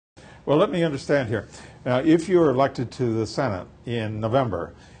Well, let me understand here. Now, if you're elected to the Senate in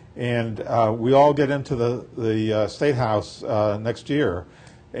November, and we all get into the State House next year,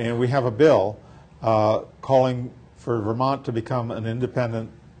 and we have a bill calling for Vermont to become an independent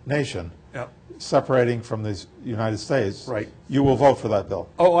nation, Yep. separating from the United States, Right. you will vote for that bill.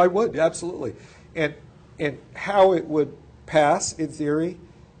 Oh, I would, absolutely. And how it would pass, in theory,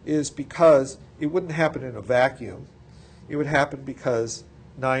 is because it wouldn't happen in a vacuum. It would happen because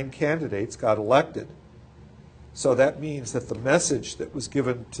 9 candidates got elected. So that means that the message that was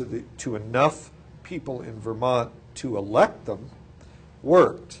given to enough people in Vermont to elect them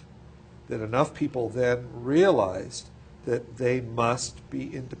worked, that enough people then realized that they must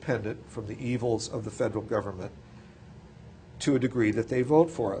be independent from the evils of the federal government to a degree that they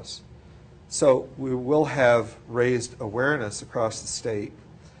vote for us. So we will have raised awareness across the state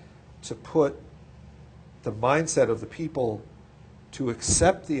to put the mindset of the people to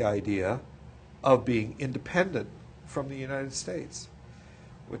accept the idea of being independent from the United States,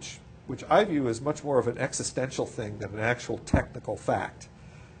 which I view as much more of an existential thing than an actual technical fact.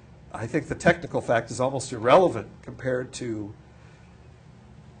 I think the technical fact is almost irrelevant compared to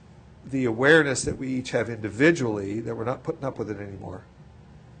the awareness that we each have individually that we're not putting up with it anymore.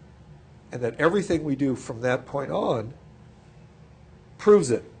 And that everything we do from that point on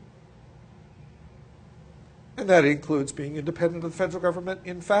proves it. And that includes being independent of the federal government,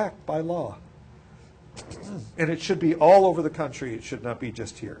 in fact, by law. And it should be all over the country. It should not be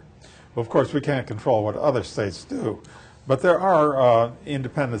just here. Well, of course, we can't control what other states do, but there are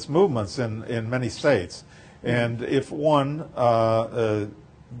independence movements in many states. And if one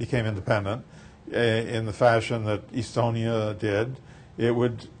became independent in the fashion that Estonia did, it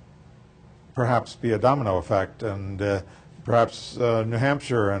would perhaps be a domino effect, and perhaps New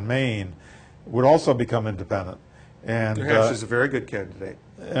Hampshire and Maine would also become independent. And New Hampshire is a very good candidate.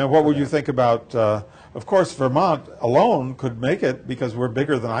 And what would you think about, of course, Vermont alone could make it because we're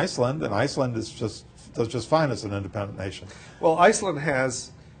bigger than Iceland, and Iceland does just fine as an independent nation. Well, Iceland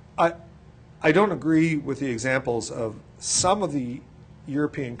has, I don't agree with the examples of some of the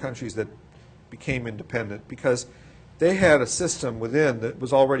European countries that became independent because they had a system within that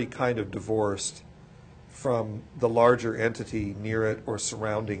was already kind of divorced from the larger entity near it or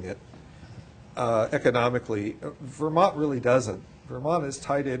surrounding it economically. Vermont really doesn't. Vermont is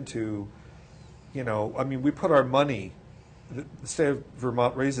tied into, I mean, we put our money, the state of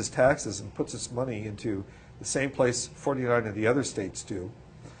Vermont raises taxes and puts its money into the same place 49 of the other states do.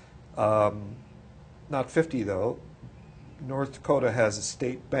 Not 50, though. North Dakota has a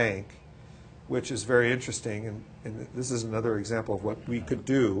state bank, which is very interesting, and this is another example of what we could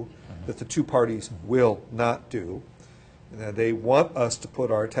do that the two parties will not do. And they want us to put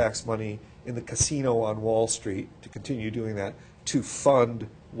our tax money in the casino on Wall Street, to continue doing that, to fund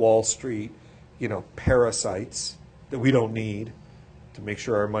Wall Street, parasites that we don't need, to make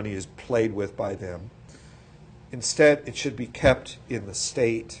sure our money is played with by them. Instead, it should be kept in the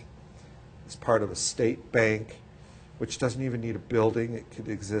state as part of a state bank, which doesn't even need a building. It could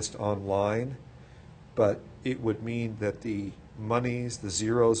exist online, but it would mean that the monies, the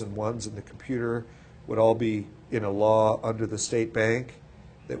zeros and ones in the computer would all be in a law under the state bank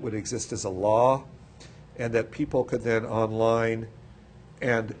that would exist as a law, and that people could then online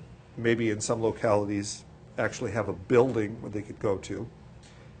and maybe in some localities actually have a building where they could go to,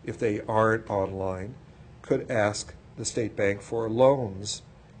 if they aren't online, could ask the state bank for loans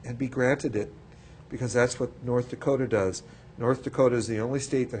and be granted it, because that's what North Dakota does. North Dakota is the only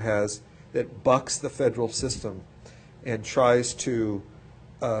state that bucks the federal system and tries to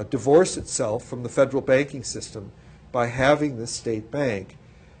divorce itself from the federal banking system by having this state bank.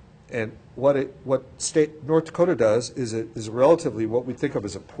 And what state North Dakota does is relatively what we think of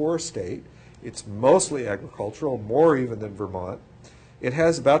as a poor state. It's mostly agricultural, more even than Vermont. It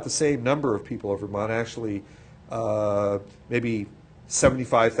has about the same number of people of Vermont, actually maybe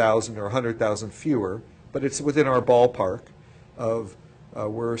 75,000 or 100,000 fewer, but it's within our ballpark of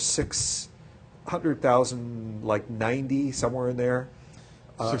we're 600,000, like 90, somewhere in there.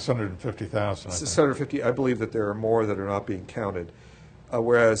 650,000. 650. I believe that there are more that are not being counted.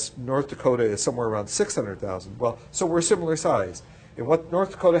 Whereas North Dakota is somewhere around 600,000. Well, so we're similar size. And what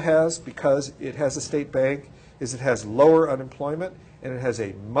North Dakota has, because it has a state bank, is it has lower unemployment and it has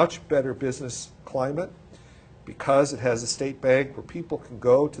a much better business climate because it has a state bank where people can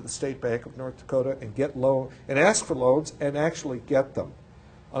go to the State Bank of North Dakota and get loan and ask for loans and actually get them.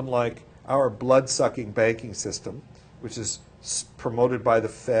 Unlike our blood-sucking banking system, which is promoted by the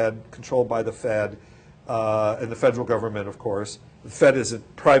Fed, controlled by the Fed, and the federal government, of course. The Fed is a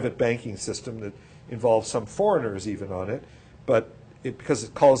private banking system that involves some foreigners even on it, but because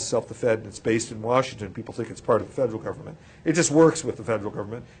it calls itself the Fed and it's based in Washington, people think it's part of the federal government. It just works with the federal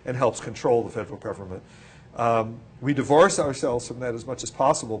government and helps control the federal government. We divorce ourselves from that as much as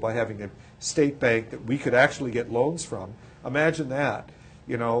possible by having a state bank that we could actually get loans from. Imagine that,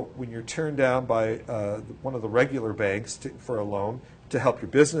 you know, when you're turned down by one of the regular banks for a loan to help your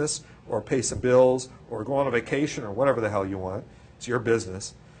business or pay some bills or go on a vacation or whatever the hell you want. It's your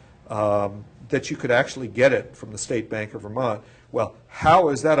business. That you could actually get it from the State Bank of Vermont. Well, how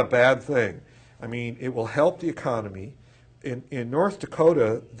is that a bad thing? I mean, it will help the economy. In North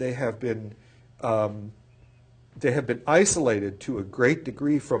Dakota, they have been isolated to a great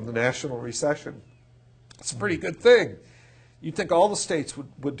degree from the national recession. It's a pretty good thing. You'd think all the states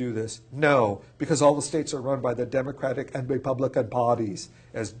would do this. No, because all the states are run by the Democratic and Republican parties,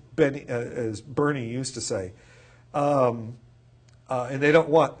 as Bernie used to say. And they don't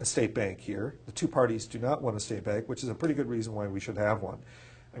want a state bank here. The two parties do not want a state bank, which is a pretty good reason why we should have one.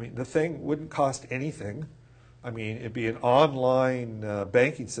 I mean, the thing wouldn't cost anything. I mean, it'd be an online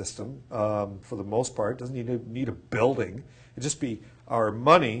banking system for the most part. It doesn't need a building. It'd just be our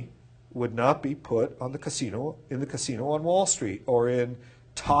money would not be put on the casino, in the casino on Wall Street or in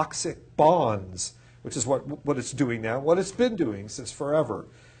toxic bonds, which is what it's doing now, what it's been doing since forever.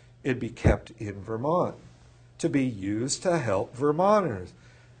 It'd be kept in Vermont to be used to help Vermonters.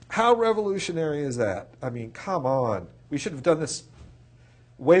 How revolutionary is that? I mean, come on. We should have done this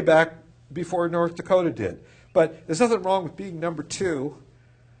way back before North Dakota did. But there's nothing wrong with being number two.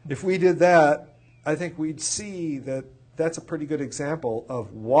 If we did that, I think we'd see that that's a pretty good example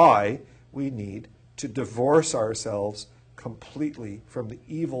of why we need to divorce ourselves completely from the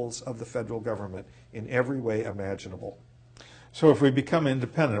evils of the federal government in every way imaginable. So if we become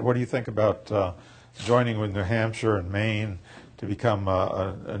independent, what do you think about joining with New Hampshire and Maine to become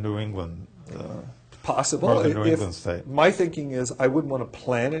a New England, possible? Northern New England state? My thinking is I wouldn't want to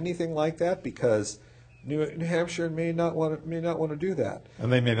plan anything like that because New Hampshire may not want to do that.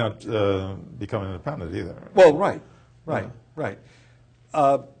 And they may not become independent either. Well, right.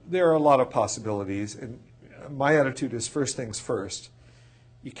 There are a lot of possibilities, and my attitude is first things first.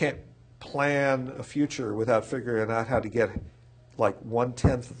 You can't plan a future without figuring out how to get like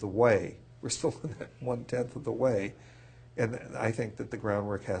 1/10 of the way. We're still in that 1/10 of the way, and I think that the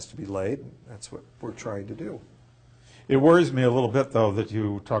groundwork has to be laid, and that's what we're trying to do. It worries me a little bit, though, that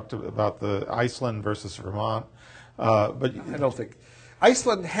you talked about the Iceland versus Vermont. But I don't think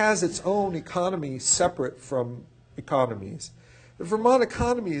Iceland has its own economy separate from economies. The Vermont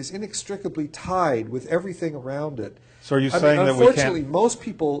economy is inextricably tied with everything around it. So are you saying that we can't? Unfortunately, most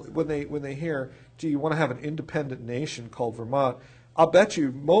people, when they hear, "Do you want to have an independent nation called Vermont?" I'll bet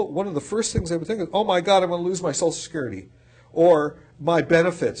you one of the first things they would think is, "Oh my God, I'm going to lose my Social Security," or "My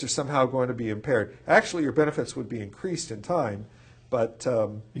benefits are somehow going to be impaired." Actually, your benefits would be increased in time, but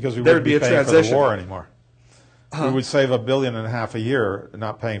because we there'd wouldn't be paying transition. for the war anymore. We would save $1.5 billion a year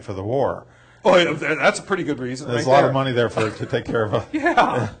not paying for the war. Oh, that's a pretty good reason. There's right a lot there. of money there to take care of.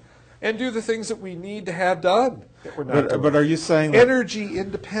 Yeah, and do the things that we need to have done that we're not doing. But are you saying that Energy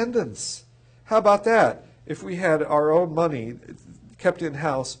independence? How about that? If we had our own money kept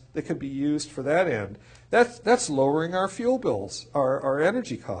in-house that could be used for that end, that's lowering our fuel bills, our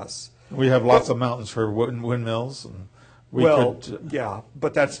energy costs. we have lots of mountains for windmills? And we could, yeah,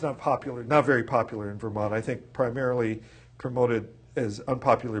 but that's not popular, not very popular in Vermont. I think primarily promoted as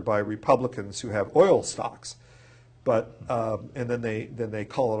unpopular by Republicans who have oil stocks. But and then they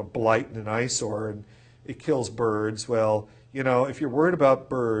call it a blight and an eyesore, and it kills birds. Well, you know, if you're worried about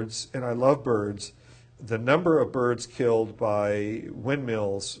birds, and I love birds, the number of birds killed by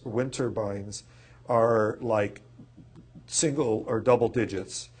windmills or wind turbines are like single or double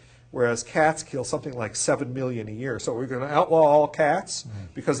digits, whereas cats kill something like 7 million a year. So we're going to outlaw all cats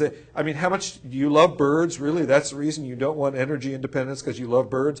because I mean, how much do you love birds? Really, that's the reason you don't want energy independence, because you love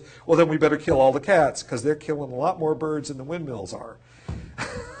birds? Well, then we better kill all the cats because they're killing a lot more birds than the windmills are.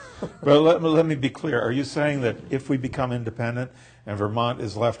 But let me be clear. Are you saying that if we become independent and Vermont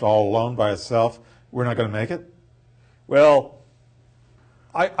is left all alone by itself, we're not going to make it? Well,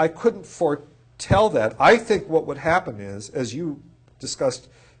 I couldn't foretell that. I think what would happen is, as you discussed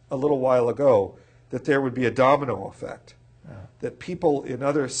a little while ago, that there would be a domino effect, that people in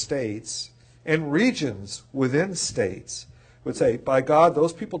other states and regions within states would say, by God,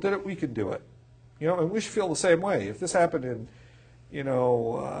 those people did it, we can do it. You know, and we should feel the same way. If this happened in, you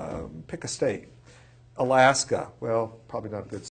know, pick a state, Alaska, well, probably not a good